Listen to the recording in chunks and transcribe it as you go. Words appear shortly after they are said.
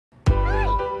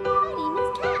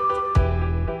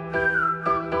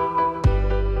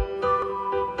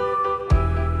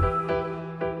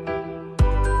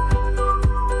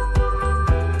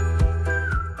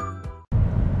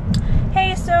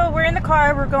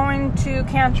going to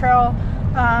Cantrell.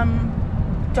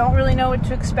 Don't really know what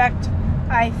to expect.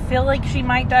 I feel like she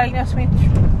might diagnose me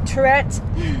Tourette's,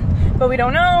 but we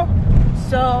don't know.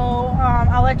 So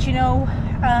I'll let you know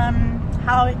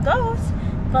how it goes.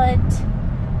 But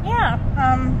yeah,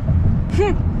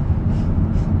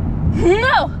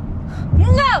 no, no, no,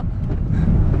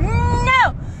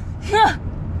 no, no,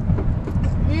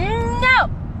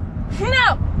 no, no,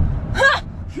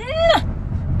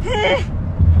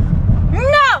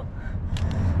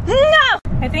 no.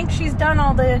 I think she's done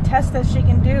all the tests that she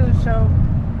can do, so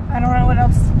I don't know what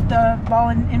else the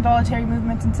involuntary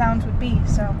movements and sounds would be,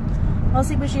 so we'll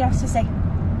see what she has to say.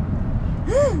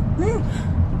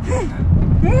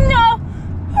 No! No!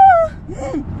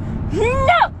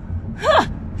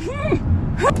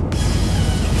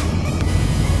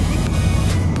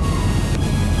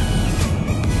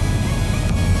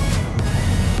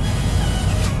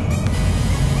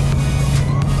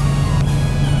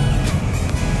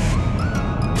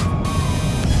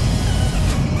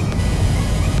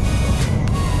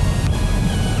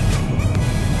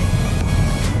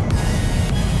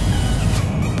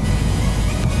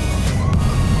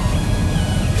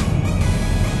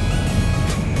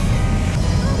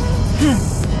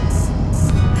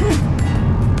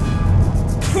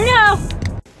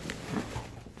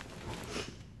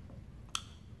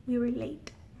 We were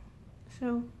late,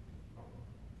 so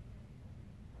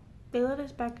they let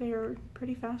us back here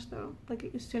pretty fast though. Like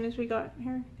as soon as we got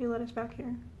here, they let us back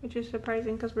here, which is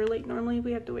surprising because we're late. Normally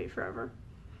we have to wait forever,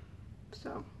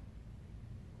 so.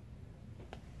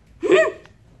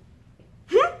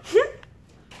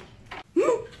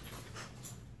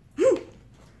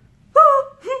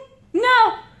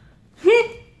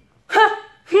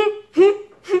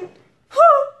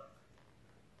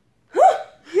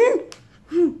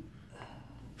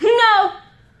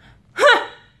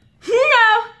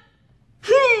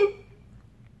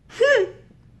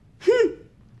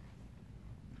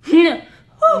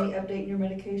 Any update your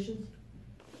medications?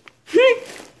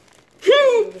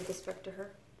 Give this back to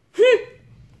her.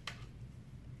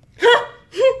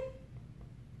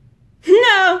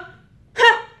 No.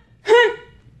 No. No.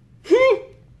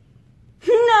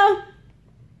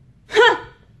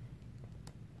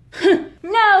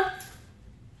 No.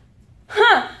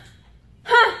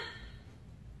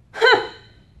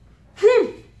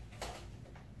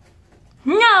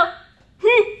 No.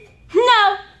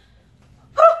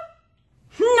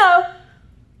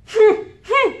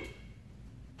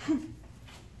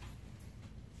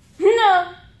 No. No.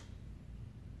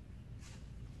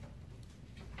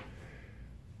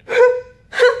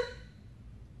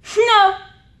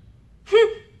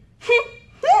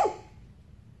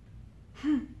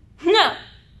 No.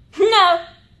 No.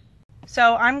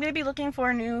 So I'm going to be looking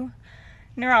for a new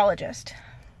neurologist.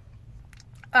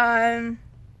 I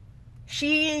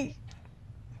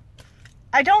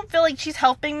don't feel like she's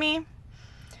helping me.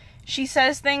 She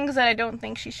says things that I don't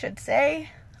think she should say.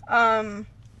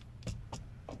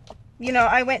 You know,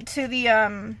 I went to the,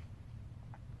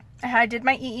 I did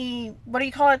my EE, what do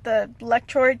you call it? The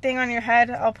electrode thing on your head.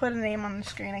 I'll put a name on the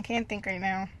screen. I can't think right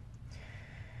now.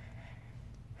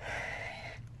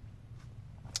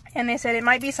 And they said it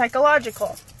might be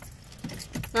psychological.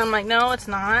 And I'm like, no, it's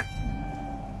not.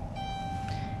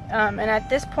 And at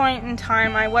this point in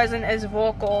time, I wasn't as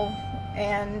vocal.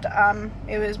 And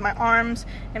it was my arms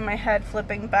and my head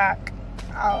flipping back.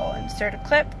 I'll insert a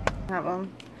clip. I have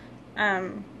them. I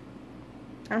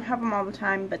don't have them all the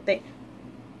time, but they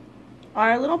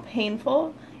are a little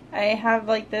painful. I have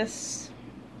like this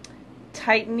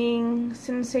tightening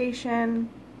sensation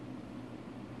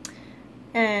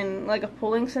and like a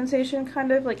pulling sensation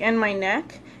kind of like in my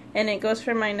neck, and it goes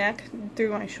from my neck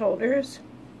through my shoulders.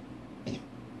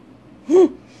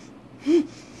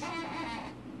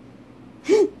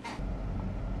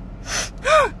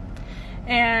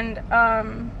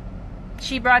 And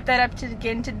she brought that up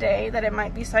again today, that it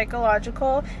might be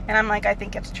psychological, and I'm like, I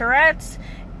think it's Tourette's.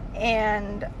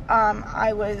 And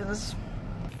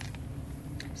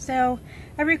so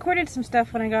I recorded some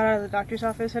stuff when I got out of the doctor's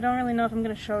office. I don't really know if I'm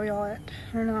going to show y'all it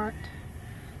or not.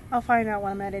 I'll find out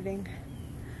when I'm editing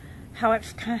how I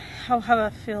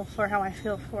feel for it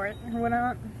or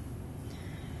whatnot.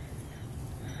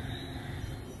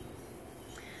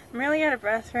 I'm really out of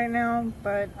breath right now,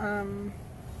 but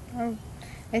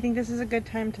I think this is a good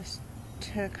time to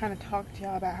kind of talk to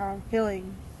y'all about how I'm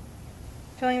feeling.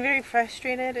 Feeling very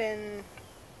frustrated and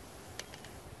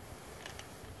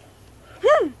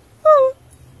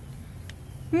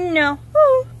no.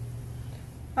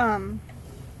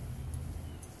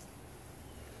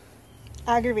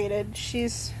 Aggravated.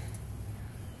 She's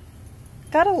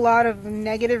got a lot of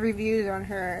negative reviews on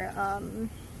her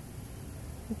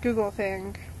Google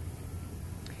thing,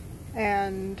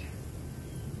 and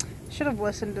should have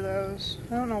listened to those.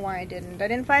 I don't know why I didn't. I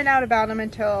didn't find out about them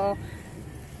until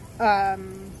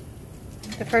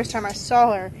the first time I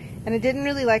saw her, and I didn't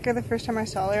really like her the first time I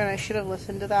saw her, and I should have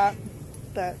listened to that,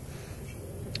 but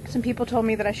some people told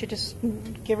me that I should just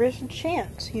give her a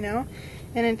chance, you know,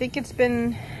 and I think it's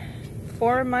been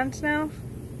 4 months now,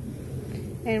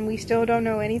 and we still don't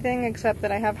know anything except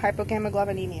that I have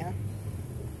hypogammaglobulinemia,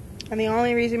 and the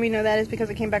only reason we know that is because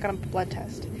I came back on a blood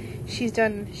test. She's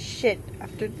done shit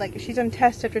after, like, she's done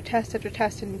test after test after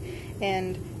test,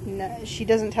 and no, she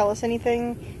doesn't tell us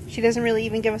anything. She doesn't really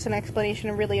even give us an explanation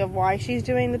of why she's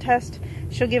doing the test.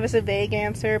 She'll give us a vague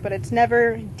answer, but it's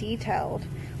never detailed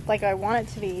like I want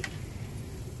it to be.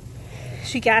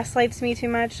 She gaslights me too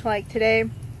much. Like today,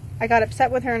 I got upset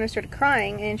with her and I started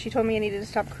crying, and she told me I needed to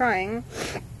stop crying.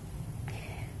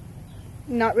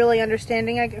 Not really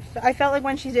understanding. I felt like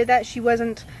when she did that, she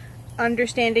wasn't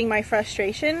understanding my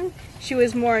frustration. She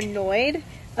was more annoyed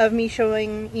of me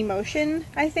showing emotion,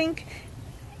 I think,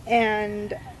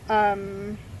 and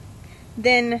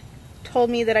then told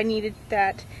me that I needed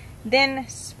that. Then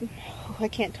I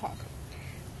can't talk.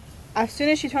 As soon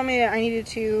as she told me that I needed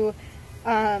to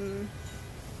I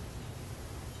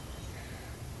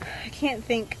can't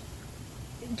think,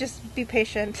 just be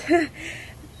patient.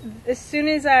 As soon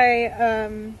as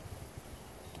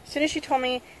she told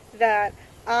me that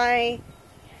as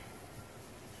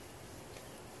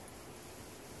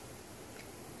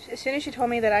soon as she told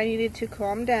me that I needed to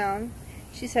calm down,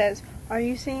 she says, "Are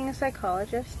you seeing a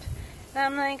psychologist?" And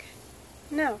I'm like,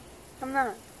 "No, I'm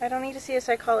not. I don't need to see a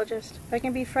psychologist. I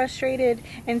can be frustrated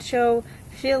and show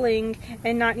feeling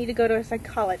and not need to go to a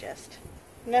psychologist.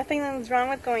 Nothing is wrong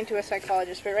with going to a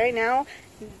psychologist, but right now,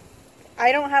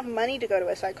 I don't have money to go to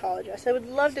a psychologist. I would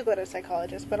love to go to a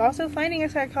psychologist, but also finding a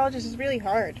psychologist is really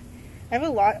hard. I have a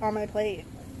lot on my plate."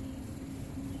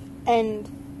 And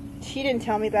she didn't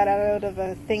tell me that out of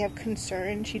a thing of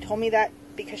concern. She told me that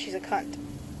because she's a cunt.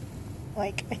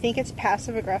 Like, I think it's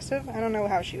passive aggressive. I don't know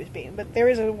how she was being, but there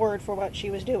is a word for what she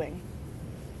was doing.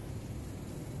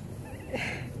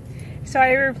 So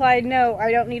I replied, "No,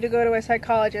 I don't need to go to a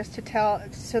psychologist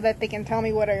so that they can tell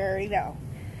me what I already know."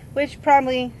 Which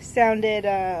probably sounded,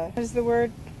 what is the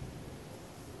word?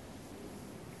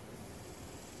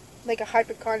 Like a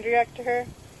hypochondriac to her.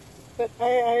 But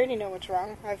I already know what's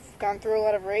wrong. I've gone through a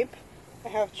lot of rape. I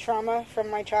have trauma from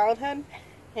my childhood.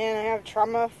 And I have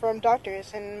trauma from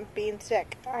doctors and being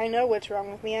sick. I know what's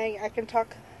wrong with me. I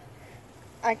talk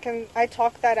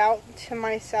that out to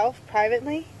myself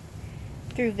privately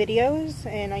through videos,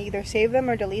 and I either save them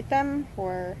or delete them,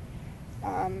 or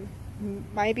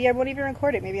maybe I won't even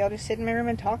record it. Maybe I'll just sit in my room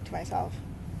and talk to myself.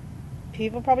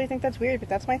 People probably think that's weird, but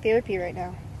that's my therapy right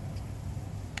now.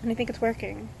 And I think it's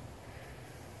working.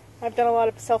 I've done a lot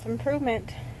of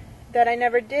self-improvement that I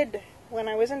never did when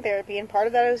I was in therapy, and part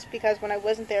of that was because when I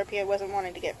was in therapy, I wasn't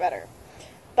wanting to get better.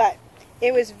 But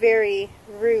it was very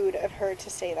rude of her to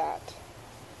say that.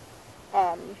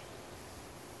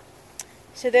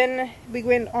 So then we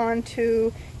went on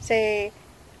to say,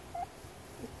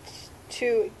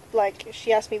 she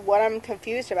asked me what I'm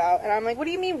confused about, and I'm like, "What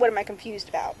do you mean, what am I confused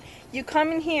about? You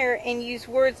come in here and use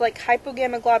words like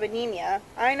hypogammaglobulinemia.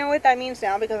 I know what that means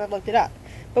now because I've looked it up.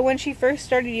 But when she first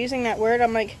started using that word,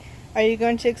 I'm like, are you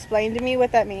going to explain to me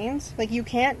what that means? Like, you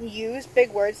can't use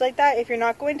big words like that if you're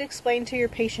not going to explain to your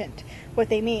patient what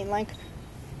they mean." Like,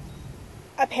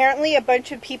 apparently a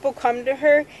bunch of people come to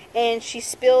her and she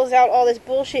spills out all this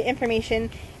bullshit information.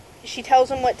 She tells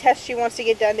them what test she wants to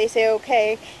get done. They say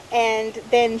okay, and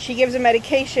then she gives a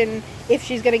medication if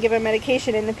she's going to give a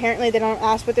medication, and apparently they don't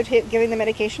ask what they're giving the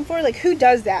medication for. Like, who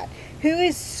does that? Who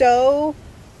is so,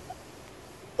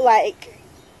 like,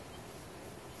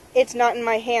 it's not in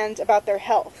my hands about their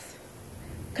health?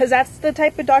 Because that's the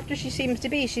type of doctor she seems to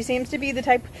be. She seems to be the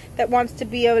type that wants to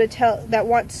be able to tell, that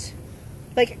wants,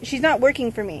 like, she's not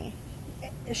working for me.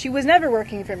 She was never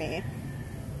working for me.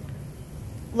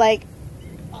 Like,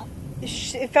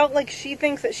 it felt like she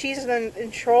thinks that she's in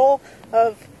control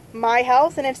of my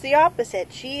health, and it's the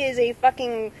opposite. She is a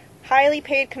fucking highly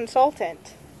paid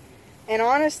consultant. And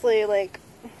honestly, like,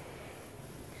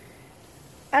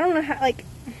 I don't know how, like,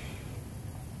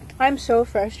 I'm so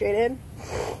frustrated.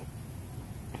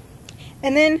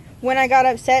 And then when I got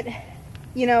upset,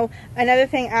 you know, another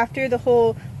thing after the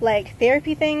whole, like,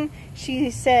 therapy thing,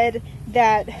 she said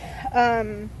that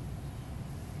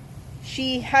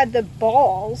she had the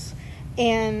balls,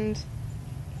 and,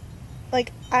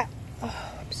 like, I'm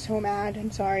so mad. I'm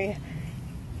sorry.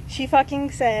 She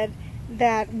fucking said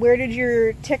that, where did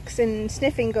your tics and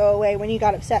sniffing go away when you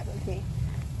got upset with me?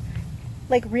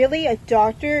 Like, really? A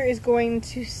doctor is going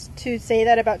to say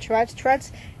that about Tourette's?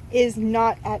 Tourette's is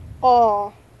not at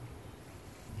all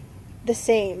the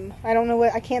same. I don't know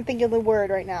what, I can't think of the word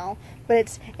right now,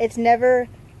 but it's never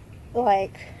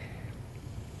like,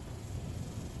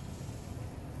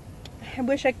 I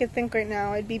wish I could think right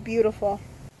now. It'd be beautiful.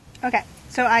 Okay,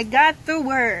 so I got the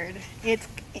word. It's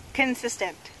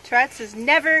consistent. Tourette's is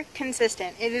never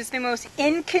consistent. It is the most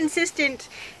inconsistent,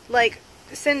 like,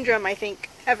 syndrome, I think,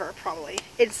 ever, probably.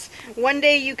 It's, one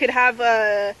day you could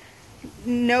have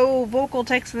no vocal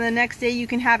tics, and the next day you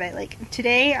can have it. Like,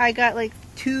 today I got, like,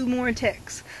 2 more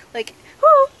tics. Like,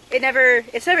 whoo! It's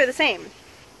never the same.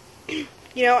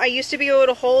 You know, I used to be able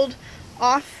to hold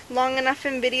off long enough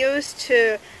in videos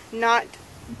to not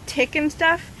tick and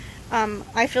stuff.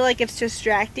 I feel like it's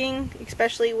distracting,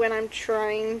 especially when I'm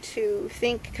trying to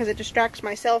think, because it distracts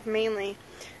myself mainly.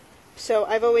 So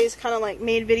I've always kind of like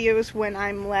made videos when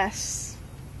I'm less,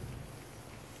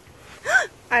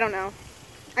 I don't know.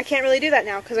 I can't really do that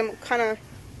now because I'm kind of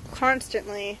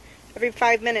constantly, every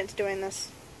 5 minutes doing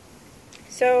this.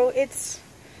 So it's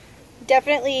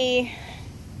definitely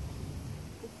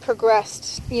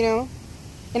progressed, you know,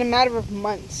 in a matter of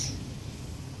months.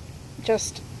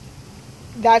 Just,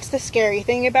 that's the scary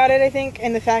thing about it, I think,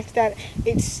 and the fact that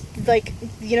it's like,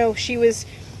 you know, she's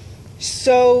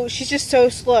just so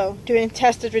slow, doing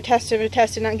test after test after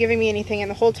test and not giving me anything, and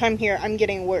the whole time here, I'm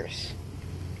getting worse.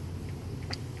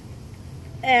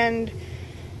 And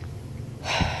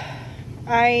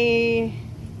I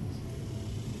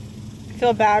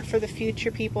feel bad for the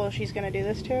future people she's going to do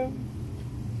this to,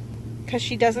 because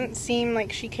she doesn't seem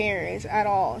like she cares at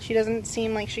all. She doesn't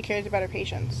seem like she cares about her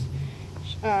patients.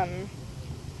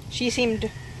 She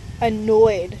seemed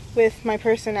annoyed with my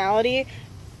personality.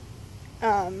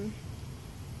 I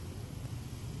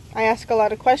ask a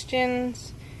lot of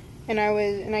questions, and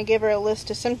I gave her a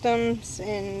list of symptoms,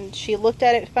 and she looked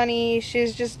at it funny.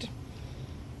 She's just,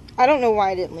 I don't know why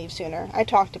I didn't leave sooner. I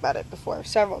talked about it before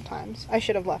several times. I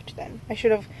should have left then. I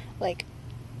should have, like,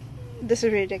 this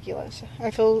is ridiculous.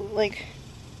 I feel like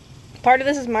part of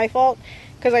this is my fault,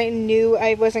 because I knew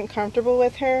I wasn't comfortable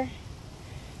with her.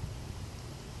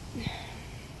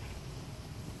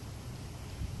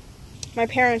 My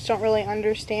parents don't really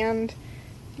understand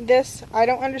this. I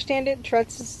don't understand it.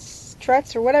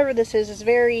 Tourette's or whatever this is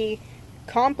very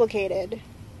complicated.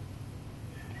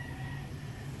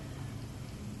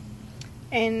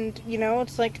 And, you know,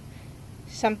 it's like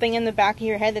something in the back of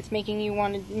your head that's making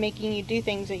you do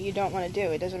things that you don't want to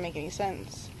do. It doesn't make any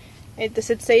sense. The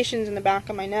sensation's in the back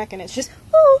of my neck, and it's just,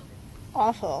 oh,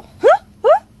 awful.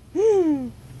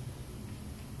 No!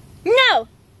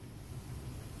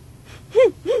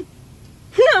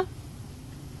 No!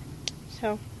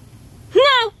 So,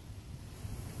 no!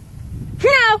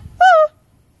 No! Ooh!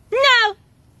 No!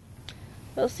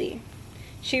 We'll see.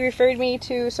 She referred me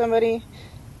to somebody.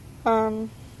 I'm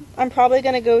probably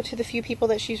going to go to the few people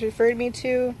that she's referred me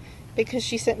to, because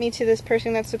she sent me to this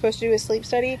person that's supposed to do a sleep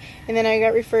study, and then I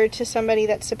got referred to somebody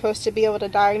that's supposed to be able to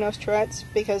diagnose Tourette's,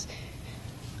 because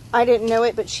I didn't know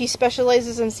it, but she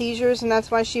specializes in seizures, and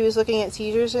that's why she was looking at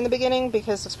seizures in the beginning,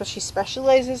 because that's what she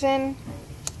specializes in.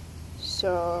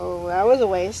 So that was a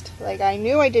waste. Like, I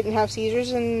knew I didn't have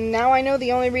seizures, and now I know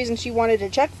the only reason she wanted to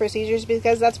check for seizures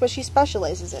because that's what she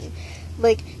specializes in.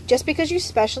 Like, just because you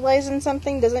specialize in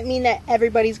something doesn't mean that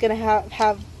everybody's gonna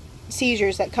have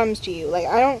seizures that comes to you. Like,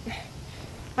 I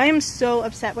am so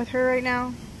upset with her right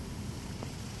now.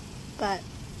 But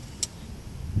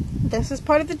this is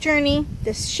part of the journey.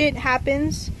 This shit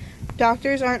happens.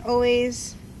 Doctors aren't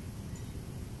always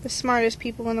the smartest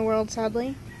people in the world,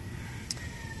 sadly.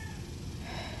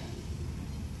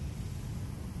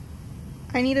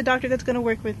 I need a doctor that's going to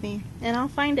work with me, and I'll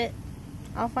find it.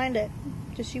 I'll find it.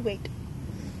 Just you wait.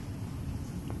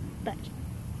 But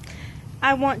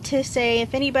I want to say,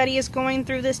 if anybody is going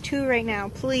through this too right now,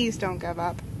 please don't give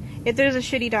up. If there's a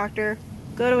shitty doctor,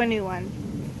 go to a new one.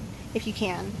 If you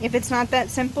can. If it's not that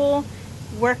simple,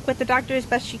 work with the doctor as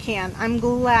best you can. I'm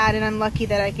glad and I'm lucky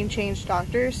that I can change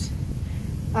doctors.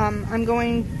 I think I'm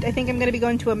going to be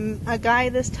going to a guy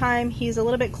this time. He's a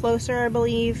little bit closer, I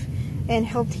believe, and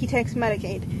he takes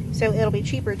Medicaid, so it'll be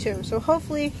cheaper too. So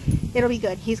hopefully it'll be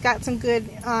good. He's got some good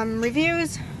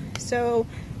reviews, so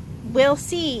we'll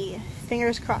see.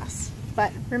 Fingers crossed.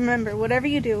 But remember, whatever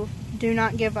you do, do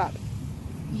not give up.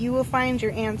 You will find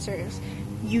your answers.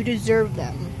 You deserve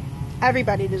them.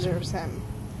 Everybody deserves them.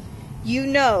 You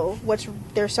know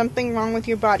there's something wrong with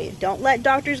your body. Don't let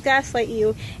doctors gaslight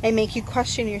you and make you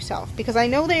question yourself, because I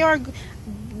know they are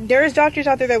there's doctors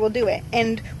out there that will do it,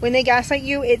 and when they gaslight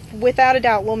you, it without a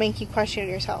doubt will make you question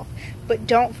yourself. But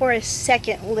don't for a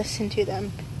second listen to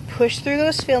them. Push through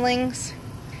those feelings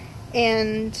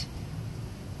and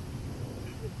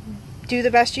do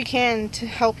the best you can to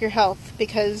help your health,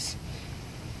 because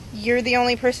you're the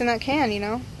only person that can, you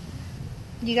know?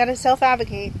 You gotta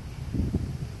self-advocate.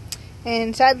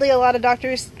 And sadly, a lot of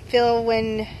doctors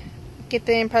get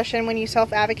the impression when you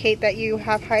self-advocate that you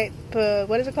have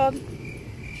what is it called?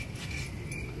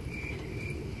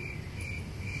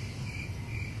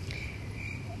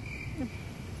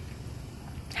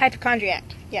 Hypochondriac,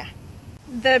 yeah.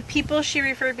 The people she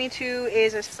referred me to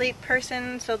is a sleep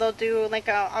person, so they'll do like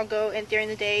I'll go in during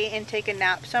the day and take a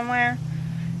nap somewhere.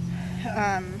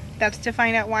 That's to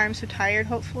find out why I'm so tired,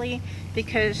 hopefully,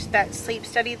 because that sleep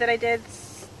study that I did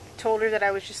told her that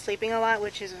I was just sleeping a lot,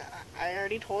 which is, I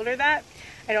already told her that.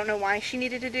 I don't know why she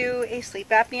needed to do a sleep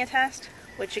apnea test,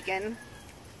 which again,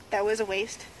 that was a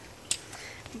waste.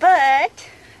 But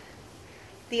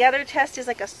the other test is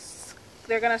like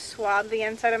they're gonna swab the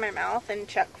inside of my mouth and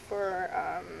check for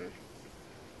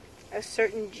a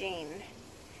certain gene,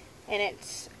 and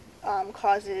it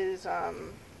causes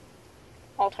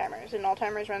Alzheimer's, and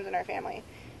Alzheimer's runs in our family.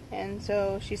 And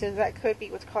so she says that could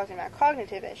be what's causing my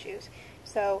cognitive issues.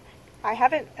 So I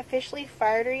haven't officially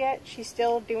fired her yet. She's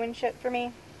still doing shit for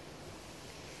me.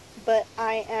 But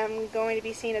I am going to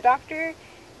be seeing a doctor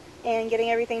and getting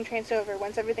everything transferred over.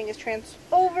 Once everything is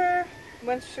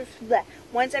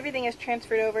once everything is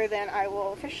transferred over, then I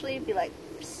will officially be like,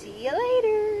 see you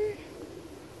later.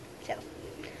 So,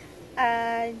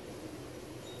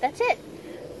 that's it.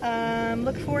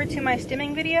 Look forward to my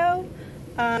stimming video.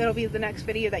 It'll be the next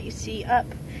video that you see up.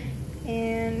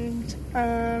 And,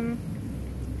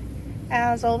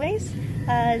 as always,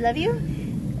 I love you,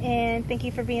 and thank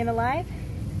you for being alive,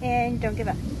 and don't give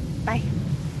up. Bye.